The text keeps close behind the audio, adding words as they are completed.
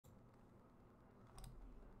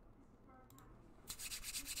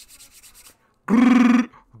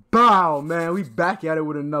Bow, man. We back at it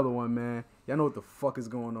with another one, man. Y'all know what the fuck is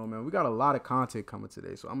going on, man. We got a lot of content coming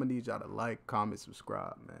today, so I'm gonna need y'all to like, comment,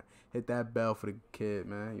 subscribe, man. Hit that bell for the kid,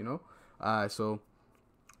 man, you know? Alright, so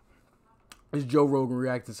it's Joe Rogan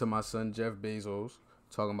reacting to my son, Jeff Bezos,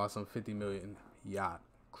 talking about some 50 million yacht.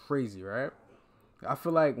 Crazy, right? I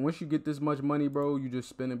feel like once you get this much money, bro, you just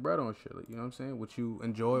spending bread on shit. Like, you know what I'm saying? What you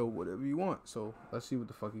enjoy or whatever you want. So let's see what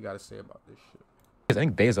the fuck you got to say about this shit. I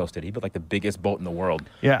think Bezos did. He built like the biggest boat in the world.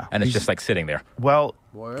 Yeah. And it's just like sitting there. Well,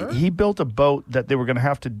 What? he built a boat that they were going to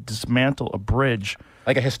have to dismantle a bridge.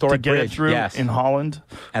 Like a historic to get bridge. it through in Holland.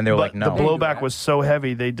 And they were but like, no. The blowback was so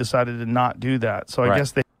heavy, they decided to not do that. So I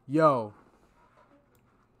guess they... Yo.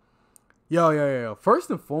 First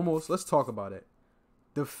and foremost, let's talk about it.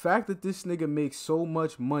 The fact that this nigga makes so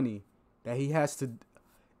much money that he has to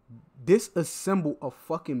disassemble a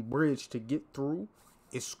fucking bridge to get through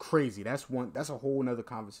is crazy. That's a whole nother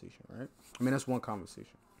conversation, right? I mean, that's one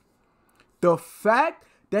conversation. The fact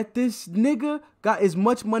that this nigga got as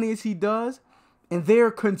much money as he does and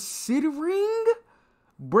they're considering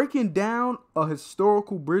breaking down a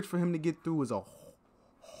historical bridge for him to get through is a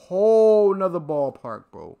whole nother ballpark,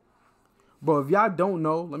 bro. Bro, if y'all don't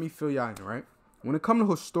know, let me fill y'all in, right? When it comes to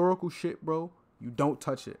historical shit, bro, you don't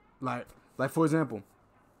touch it. Like for example,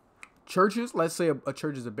 churches, let's say a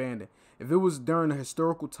church is abandoned. If it was during a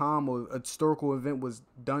historical time or a historical event was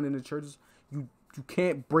done in the churches, you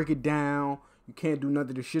can't break it down. You can't do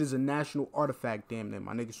nothing. The shit is a national artifact, damn near,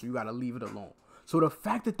 my nigga, so you gotta leave it alone. So the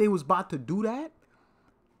fact that they was about to do that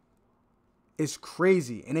is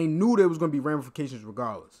crazy. And they knew there was gonna be ramifications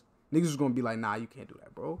regardless. Niggas was gonna be like, nah, you can't do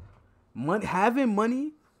that, bro. Having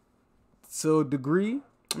money to a degree,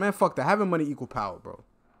 man, fuck that. Having money equal power, bro.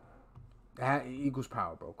 That equals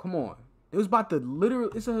power, bro. Come on. It was about to literally,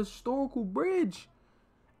 it's a historical bridge.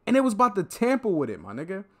 And it was about to tamper with it, my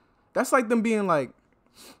nigga. That's like them being like,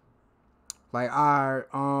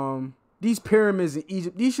 these pyramids in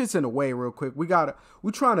Egypt, these shit's in the way real quick. We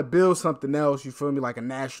trying to build something else, you feel me? Like a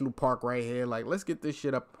national park right here. Like, let's get this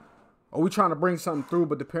shit up. Or we trying to bring something through,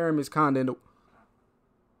 but the pyramids kind of in the...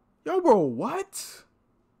 Yo, bro, what?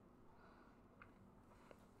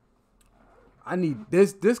 I need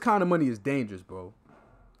this kind of money is dangerous, bro.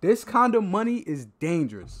 This kind of money is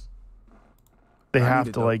dangerous. They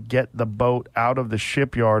have to like get the boat out of the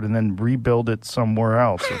shipyard and then rebuild it somewhere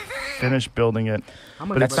else or finish building it.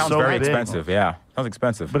 But that sounds very expensive. Yeah, sounds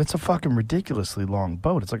expensive. But it's a fucking ridiculously long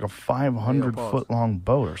boat. It's like a 500-foot long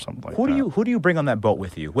boat or something like that. Who do you bring on that boat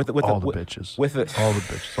with you? With all the bitches. With the all the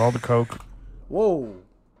bitches. All the coke. Whoa.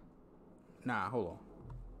 Nah, hold on.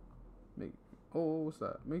 What's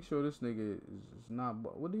that? Make sure this nigga is not.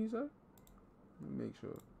 What did he say? Make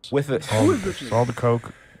sure. With it. All the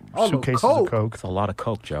coke. Suitcases of coke. It's a lot of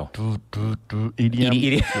coke, Joe.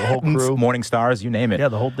 EDM. The whole crew. Morning Stars, you name it. Yeah,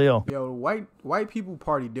 the whole deal. Yo, white people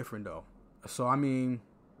party different though. So I mean,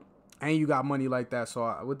 and you got money like that. So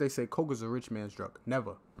what they say, coke is a rich man's drug.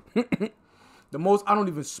 Never. The most, I don't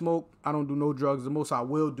even smoke. I don't do no drugs. The most I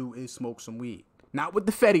will do is smoke some weed. Not with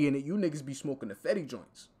the Fetty in it. You niggas be smoking the Fetty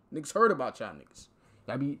joints. Niggas heard about y'all niggas.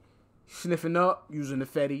 Y'all be sniffing up, using the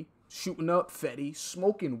Fetty, shooting up Fetty,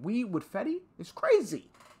 smoking weed with Fetty. It's crazy.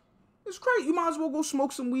 It's crazy. You might as well go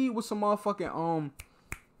smoke some weed with some motherfucking,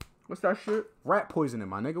 what's that shit? Rat poisoning,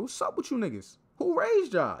 my nigga. What's up with you niggas? Who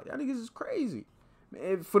raised y'all? Y'all niggas is crazy.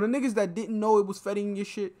 Man, for the niggas that didn't know it was Fetty in your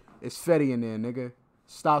shit, it's Fetty in there, nigga.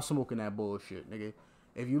 Stop smoking that bullshit, nigga.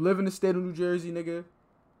 If you live in the state of New Jersey, nigga,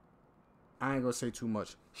 I ain't gonna say too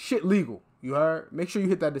much. Shit legal. You heard? Make sure you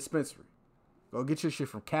hit that dispensary. Go get your shit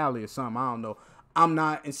from Cali or something. I don't know. I'm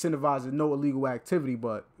not incentivizing no illegal activity,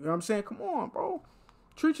 but you know what I'm saying? Come on, bro.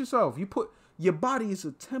 Treat yourself. Your body is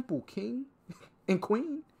a temple, king and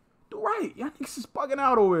queen. Do right. Y'all niggas is bugging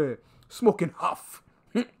out over here. Smoking huff.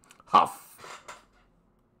 Huff.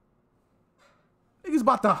 Niggas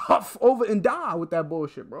about to huff over and die with that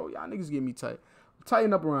bullshit, bro. Y'all niggas get me tight.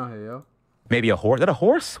 Tighten up around here, yo. Maybe a horse. Is that a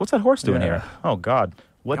horse? What's that horse doing here? Oh, God.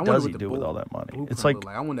 What does he do with all that money? It's like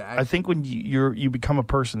I think when you become a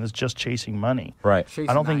person that's just chasing money. Right.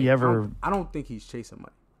 I don't think you ever... I don't think he's chasing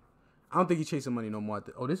money. I don't think he's chasing money no more.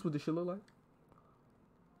 Oh, this is what this shit look like?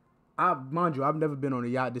 Mind you, I've never been on a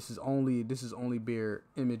yacht. This is only bare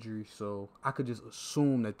imagery, so I could just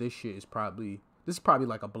assume that this shit is probably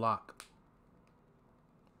like a block.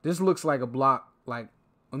 This looks like a block, like,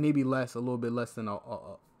 or maybe less, a little bit less than a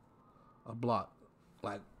block,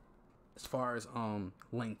 like as far as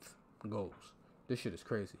length goes. This shit is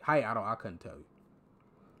crazy. Height, I couldn't tell you.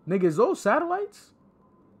 Niggas, those satellites,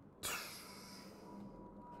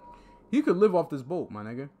 you could live off this boat, my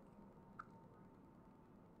nigga.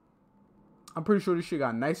 I'm pretty sure this shit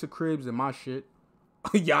got nicer cribs than my shit.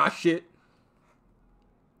 Y'all shit.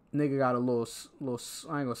 Nigga got a little,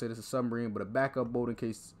 I ain't gonna say this is a submarine, but a backup boat in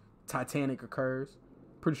case Titanic occurs.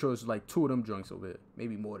 Pretty sure it's like 2 of them joints over there.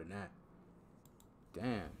 Maybe more than that.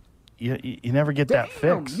 Damn. You never get that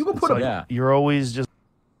fix. You can put You're always just.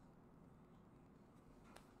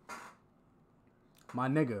 My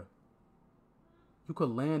nigga. You could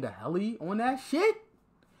land a heli on that shit?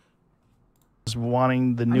 Just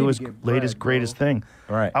wanting the newest, latest, greatest thing.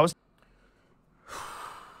 Right.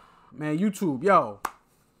 Man, YouTube, yo.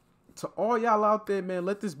 To all y'all out there, man,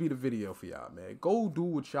 let this be the video for y'all, man. Go do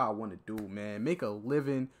what y'all want to do, man. Make a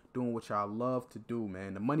living doing what y'all love to do,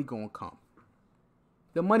 man. The money gonna come.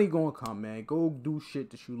 The money gonna come, man. Go do shit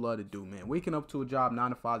that you love to do, man. Waking up to a job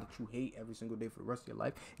 9 to 5 that you hate every single day for the rest of your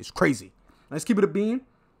life is crazy. Let's keep it a bean.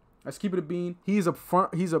 Let's keep it a bean. He's a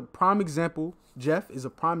prime example. Jeff is a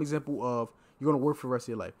prime example of you're gonna work for the rest of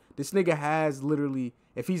your life. This nigga has literally,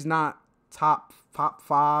 if he's not top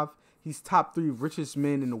 5, he's top 3 richest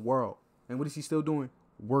men in the world. And what is he still doing?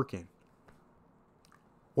 Working.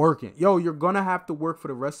 Yo, you're gonna have to work for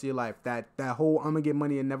the rest of your life. That whole I'm gonna get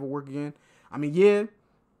money and never work again. I mean, yeah,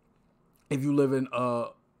 if you live in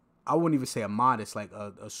I wouldn't even say a modest, like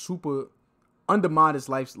a super under modest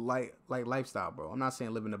lifestyle, bro. I'm not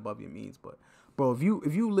saying living above your means, but bro, if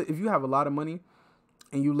you have a lot of money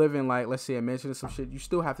and you live in, like, let's say a mansion or some shit, you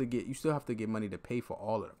still have to get money to pay for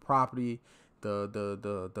all of the property,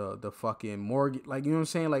 the fucking mortgage, like, you know what I'm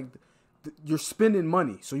saying? Like, you're spending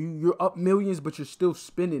money, so you're up millions, but you're still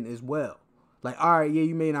spending as well. Like, all right, yeah,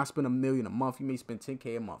 you may not spend $1 million a month, you may spend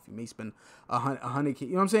 $10K a month, you may spend $100K, you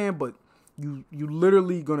know what I'm saying? But you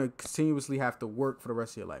literally gonna continuously have to work for the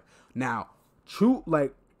rest of your life. Now,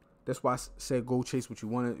 like, that's why I said go chase what you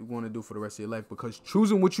want to do for the rest of your life, because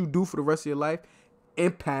choosing what you do for the rest of your life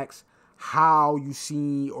impacts how you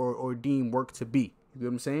see or deem work to be. You know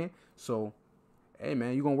what I'm saying? So, hey,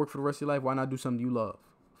 man, you gonna work for the rest of your life? Why not do something you love?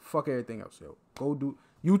 Fuck everything else, yo. Go do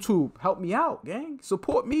YouTube. Help me out, gang.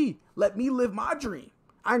 Support me. Let me live my dream.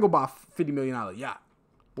 I ain't gonna buy a $50 million yacht.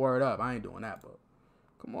 Word up. I ain't doing that, but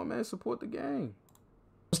come on, man. Support the gang. I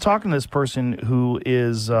was talking to this person who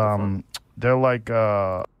is, they're like,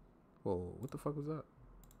 whoa, what the fuck was that?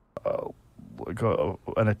 Like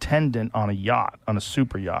an attendant on a yacht, on a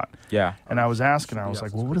super yacht. Yeah. And I was asking, I was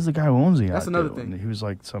like, well, what does the guy who owns the yacht That's another do? thing. And he was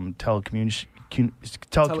like some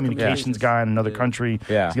telecommunications guy in another country.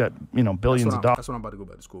 Yeah. He's got, billions of dollars. That's what I'm about to go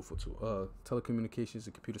back to school for, too. Telecommunications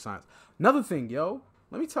and computer science. Another thing, yo,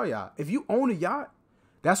 let me tell y'all, if you own a yacht,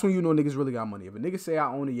 that's when you know niggas really got money. If a nigga say I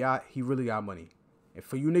own a yacht, he really got money. And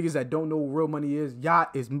for you niggas that don't know what real money is,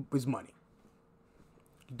 yacht is money.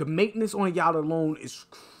 The maintenance on a yacht alone is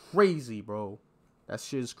crazy, bro. That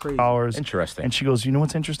shit is crazy. Interesting. And she goes, you know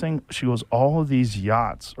what's interesting? She goes, all of these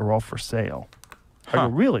yachts are all for sale. I go,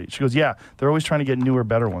 really? She goes, yeah. They're always trying to get newer,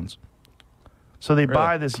 better ones. So they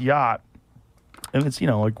buy this yacht, and it's,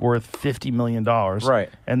 like worth $50 million. Right.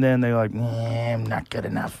 And then they're like, not good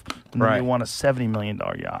enough. And then they want a $70 million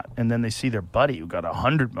yacht. And then they see their buddy who got a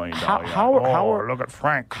 $100 million yacht. Look at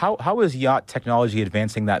Frank. How is yacht technology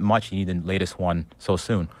advancing that much? You need the latest one so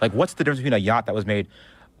soon. Like, what's the difference between a yacht that was made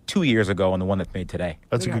 2 years ago and the one that's made today?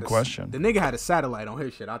 That's a good question. The nigga had a satellite on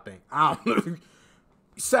his shit, I think. I don't know.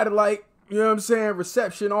 Satellite, you know what I'm saying?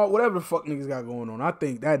 Reception, all whatever the fuck niggas got going on. I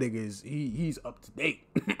think that nigga he's up to date.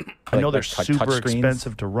 I know they're super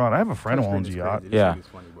expensive to run. I have a friend who owns a yacht. Yeah.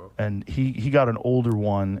 Funny, bro. And he got an older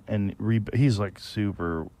one, and he's like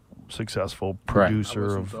super successful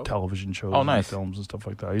producer of television shows and films and stuff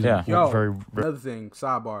like that. He's another thing,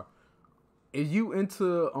 sidebar. If you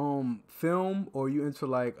into film or you into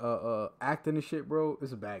like acting and shit, bro,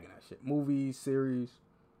 it's a bag in that shit. Movies, series,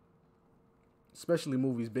 especially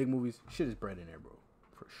movies, big movies, shit is bread in there, bro,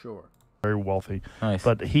 for sure. Very wealthy. Nice.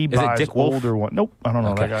 But he buys older one. Nope, I don't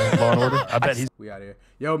know that guy. Law and Order. I bet he's. We out here.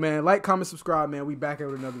 Yo, man, like, comment, subscribe, man. We back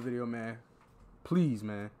out with another video, man. Please,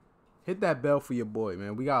 man, hit that bell for your boy,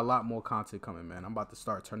 man. We got a lot more content coming, man. I'm about to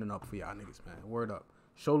start turning up for y'all niggas, man. Word up.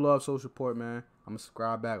 Show love, show support, man. I'm gonna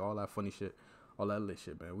subscribe back, all that funny shit, all that lit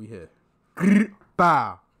shit, man. We here.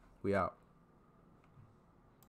 Bow. We out.